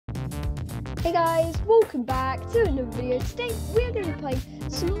Hey guys, welcome back to another video. Today we're going to be playing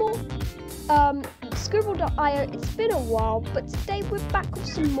some more Scribble.io. It's been a while, but today we're back with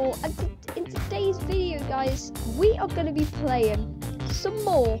some more. And in today's video, guys, we are going to be playing some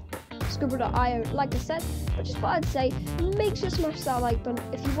more Scribble.io. Like I said, but just what I'd say, make sure to smash that like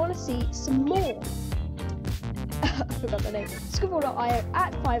button if you want to see some more. I forgot the name. Scribble.io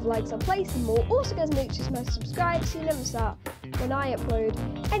at 5 likes. I'll play some more. Also, guys, make sure to smash subscribe so you never start when I upload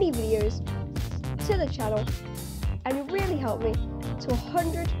any videos to the channel, and it really helped me to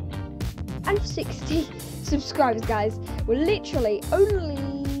 160 subscribers, guys. We're literally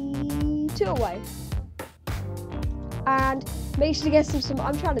only 2 away, and make sure to get some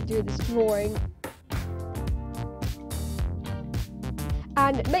I'm trying to do this drawing,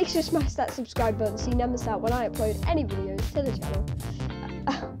 and make sure to smash that subscribe button so you never miss out when I upload any videos to the channel.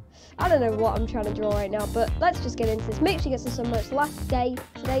 I don't know what I'm trying to draw right now, but let's just get into this. Make sure you get some much. Last day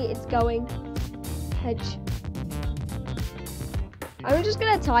today, it's going hedge. I'm just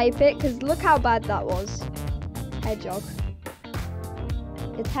gonna type it because look how bad that was. Hedgehog.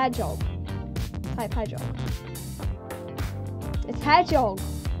 It's hedgehog. Type hedgehog. It's hedgehog.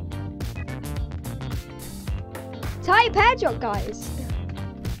 Type hedgehog, guys.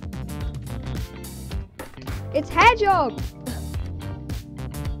 It's hedgehog.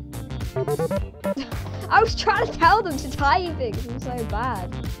 I was trying to tell them to type it because I'm so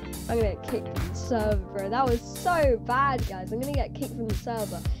bad. I'm gonna get kicked from the server, bro. That was so bad, guys. I'm gonna get kicked from the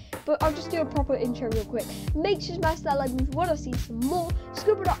server. But I'll just do a proper intro real quick. Make sure to smash that like button if you want to see some more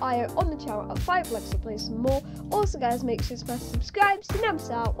Scribble.io on the channel. At 5 likes, I'll play some more. Also, guys, make sure to smash subscribe so you never miss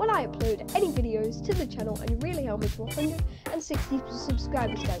out when I upload any videos to the channel, and you really help me to 160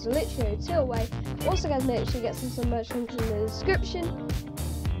 subscribers, guys. We're literally 2 away. Also, guys, make sure you get some merch links in the description.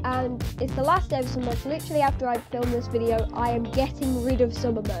 And it's the last day of summer. So literally after I film this video, I am getting rid of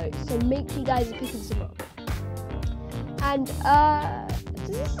summer mode. So make sure you guys are picking some up. And does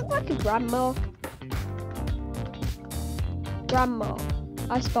this look like a grandma? Grandma.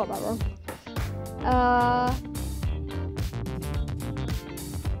 I spelled that wrong.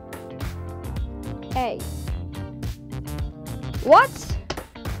 A. What?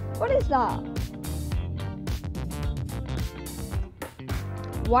 What is that?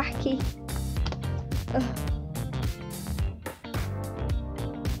 Wacky. Ugh.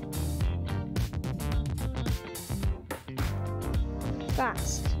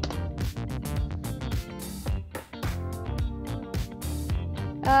 Fast.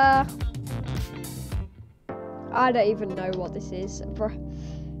 I don't even know what this is, bro.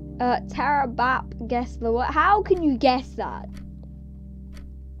 Terabap, guess the word. How can you guess that?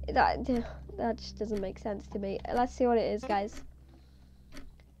 That just doesn't make sense to me. Let's see what it is, guys.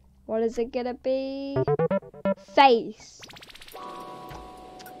 What is it gonna be? Face.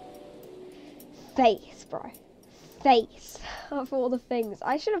 Face, bro. Face. Of all the things.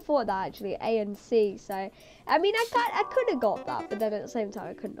 I should have thought that actually, A and C. So, I mean, I could have got that, but then at the same time,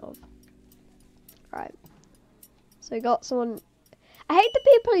 I couldn't have. Right. So, we got someone. I hate the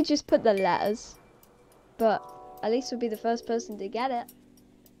people who just put the letters, but at least we'll be the first person to get it.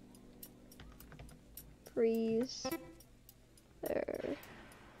 Freeze. There.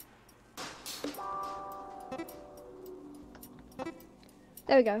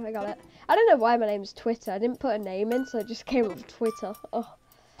 There we go, I got it. I don't know why my name's Twitter. I didn't put a name in, so it just came up with Twitter. Oh.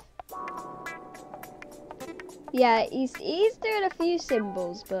 Yeah, he's doing a few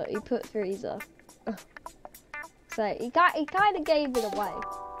symbols, but he put freezer. So he kind of gave it away.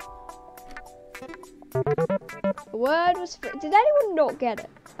 The word was free. Did anyone not get it?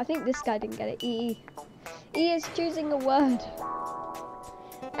 I think this guy didn't get it. E is choosing a word.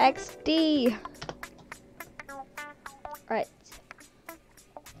 XD. Right.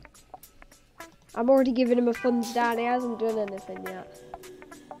 I'm already giving him a thumbs down. He hasn't done anything yet.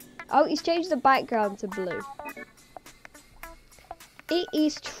 Oh, he's changed the background to blue. It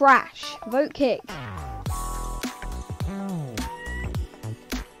is trash. Vote kick.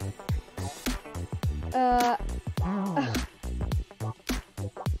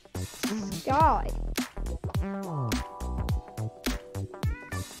 Sky.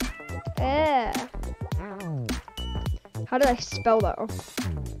 Air. How did I spell that wrong?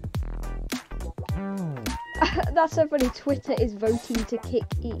 That's so funny. Twitter is voting to kick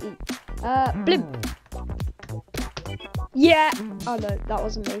EE. Blimp. Yeah. Oh no, that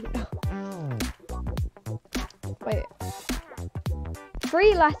wasn't me. Wait.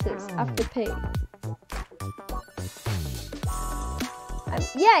 3 letters after P.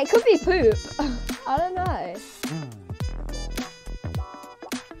 Yeah, it could be poop. I don't know.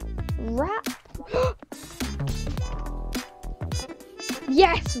 Rap.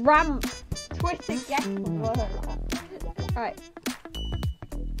 Yes, ramp. Quit the game. Alright.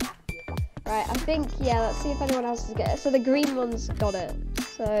 Right, I think, yeah, let's see if anyone else has got it. So the green one's got it.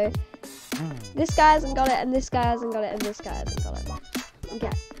 So this guy hasn't got it, and this guy hasn't got it, and this guy hasn't got it.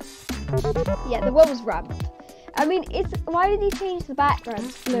 Okay. Yeah, the one was ramp. I mean, why did he change the background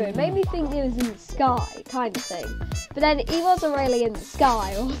to blue? It made me think he was in the sky, kind of thing. But then he wasn't really in the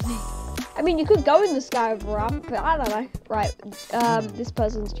sky, was he? I mean, you could go in the sky with a ramp, but I don't know. Right, this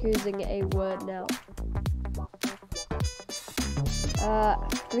person's choosing a word now.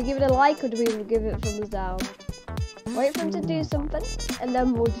 Do we give it a like or do we give it a thumbs down? Wait for him to do something and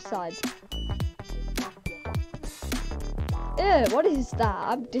then we'll decide. Ew, what is that?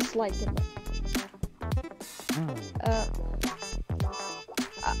 I'm disliking that.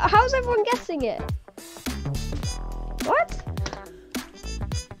 How's everyone guessing it? What?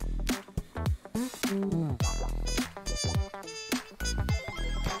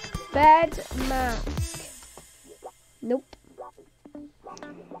 Bed mask. Nope.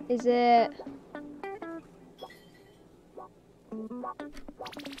 Is it?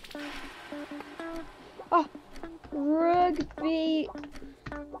 Oh, rugby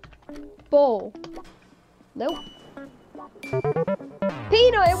ball. Nope.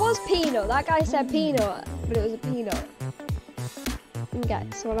 Peanut. It was peanut. That guy said peanut, but it was a peanut. Okay,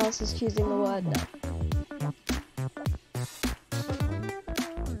 someone else is choosing the word now.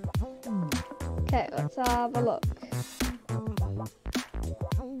 Okay, let's have a look.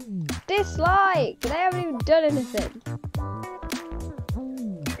 Dislike! They haven't even done anything.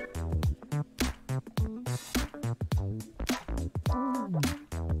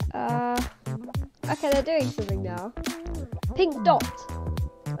 Okay, they're doing something now. Pink dot.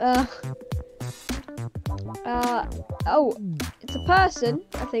 Oh, it's a person,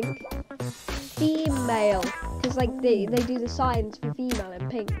 I think. Female. Because, like, they do the signs for female in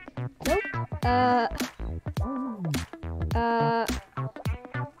pink. Nope.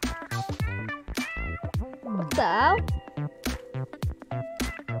 What the hell?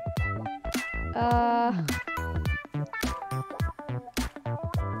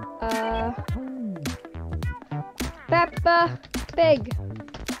 Peppa Pig.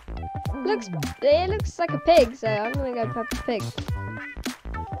 It looks like a pig, so I'm gonna go Peppa Pig.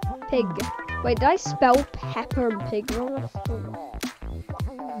 Pig. Wait, did I spell pepper and pig wrong?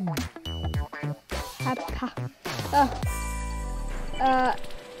 Peppa.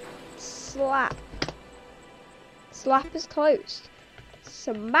 Slap. Slap is closed.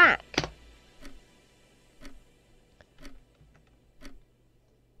 Smack.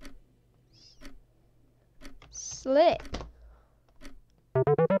 Slip.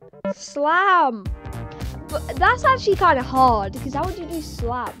 Slam. But that's actually kind of hard, because how would you do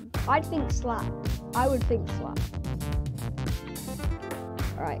slam? I'd think slap. I would think slap.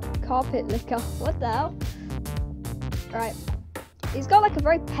 Alright, carpet licker. What the hell? Alright. He's got like a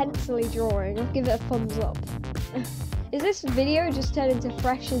very pencil-y drawing. I'll give it a thumbs up. Is this video just turned into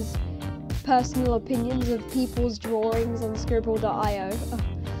Fresh's personal opinions of people's drawings on Scribble.io?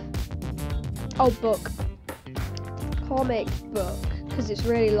 Oh, book. Comic book. Because it's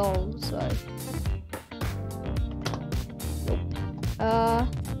really long, so. Nope.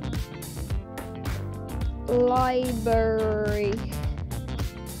 Library.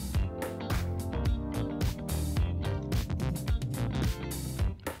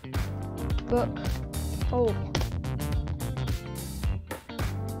 Book. Oh.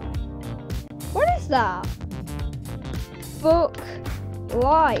 What is that? Book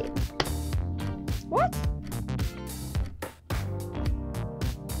light. What?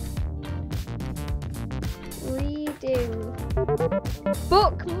 Reading.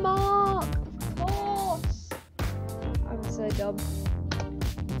 Bookmark. Of course. I'm so dumb.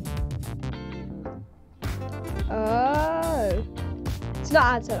 Oh. It's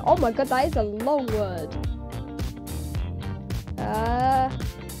not answered. Oh my god, that is a long word.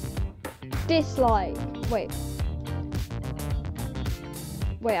 Dislike. Wait.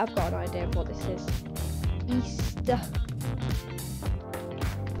 Wait, I've got an idea of what this is. Easter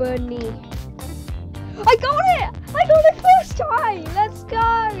bunny. I got it! I got it first try! Let's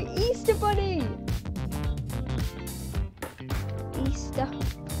go! Easter bunny! Easter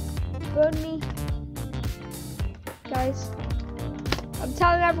bunny. Guys, I'm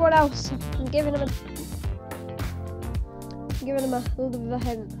telling everyone else. I'm giving them a little bit of a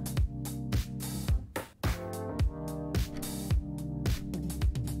hint.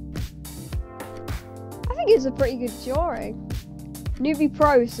 I think it's a pretty good drawing. Newbie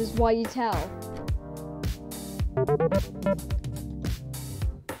Pro says why you tell.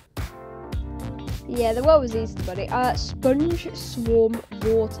 Yeah, the word was Easter bunny. Sponge swarm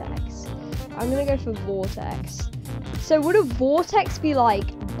vortex. I'm gonna go for vortex. So would a vortex be like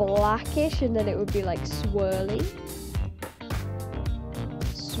blackish and then it would be like swirly?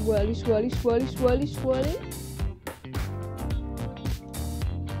 Swirly, swirly, swirly, swirly, swirly.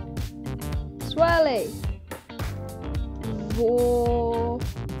 Swirly. Vort.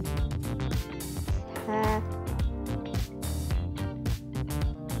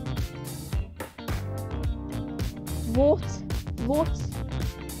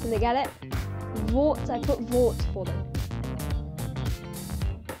 Can they get it? Vort. I put Vort for them.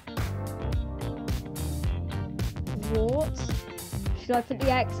 Vort. Should I put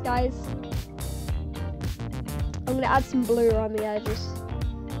the X, guys? I'm gonna add some blue around the edges.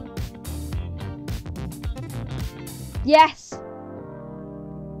 Yes!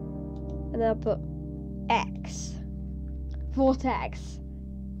 And then I'll put X. Vortex.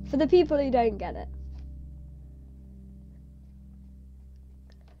 For the people who don't get it.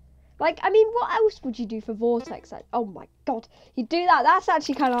 Like, I mean, what else would you do for vortex? Like, oh my god, you do that? That's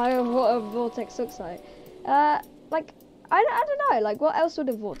actually kind of like what a vortex looks like. Like, I don't know. Like, what else would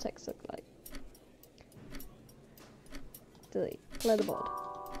a vortex look like? Delete. Clear the board.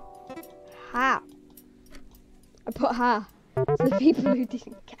 Ha. I put ha. For the people who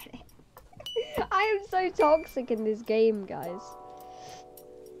didn't get it. I am so toxic in this game, guys.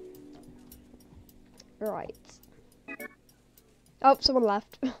 Right. Oh, someone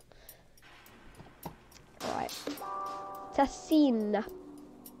left. Right. Tassine.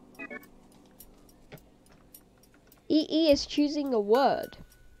 EE is choosing a word.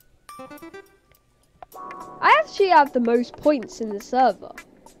 I actually have the most points in the server.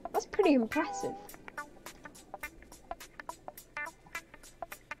 That's pretty impressive.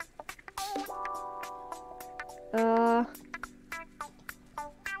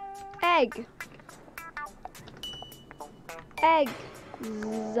 Egg. Eggs.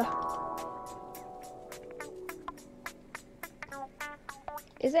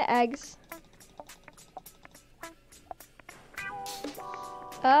 Is it eggs?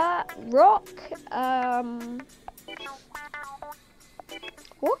 Rock.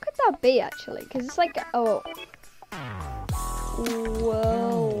 What could that be actually? Because it's like, oh,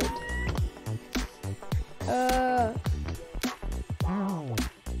 world.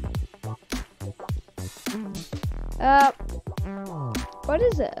 What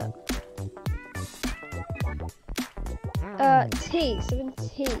is it? T. Something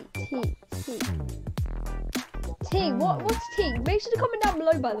T. T. What's T? Make sure to comment down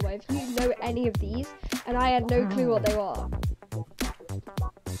below, by the way, if you know any of these, and I had no clue what they were.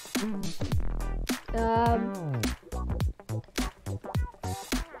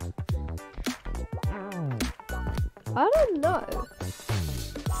 I don't know.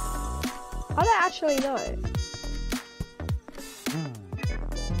 I don't actually know.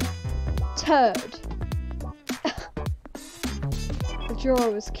 Turd. The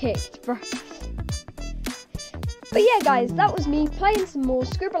drawer was kicked, bro. But yeah, guys, that was me playing some more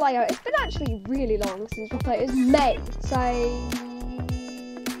Scribble.io. It's been actually really long since we played. It was May, so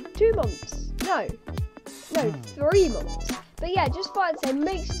 2 months. No, 3 months. But yeah, just thought I'd say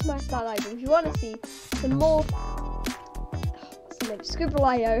make sure to smash that like button if you want to see some more.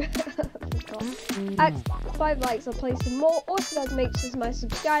 Scribble.io. At 5 likes, I'll play some more. Also, guys, make sure to smash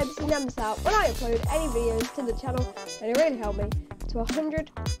subscribe so you never miss out when I upload any videos to the channel, and it really helped me to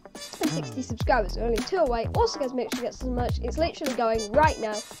 160 subscribers. We're only 2 away. Also, guys, make sure to get some merch. It's literally going right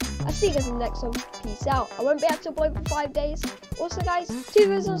now. I'll see you guys in the next one. Peace out. I won't be able to upload for 5 days. Also, guys, 2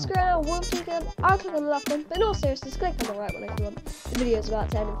 videos on the screen now. One click on, I'll click on the left one. But in all seriousness, click on the right one if you want. The video's about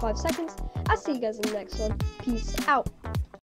to end in 5 seconds. I'll see you guys in the next one. Peace out.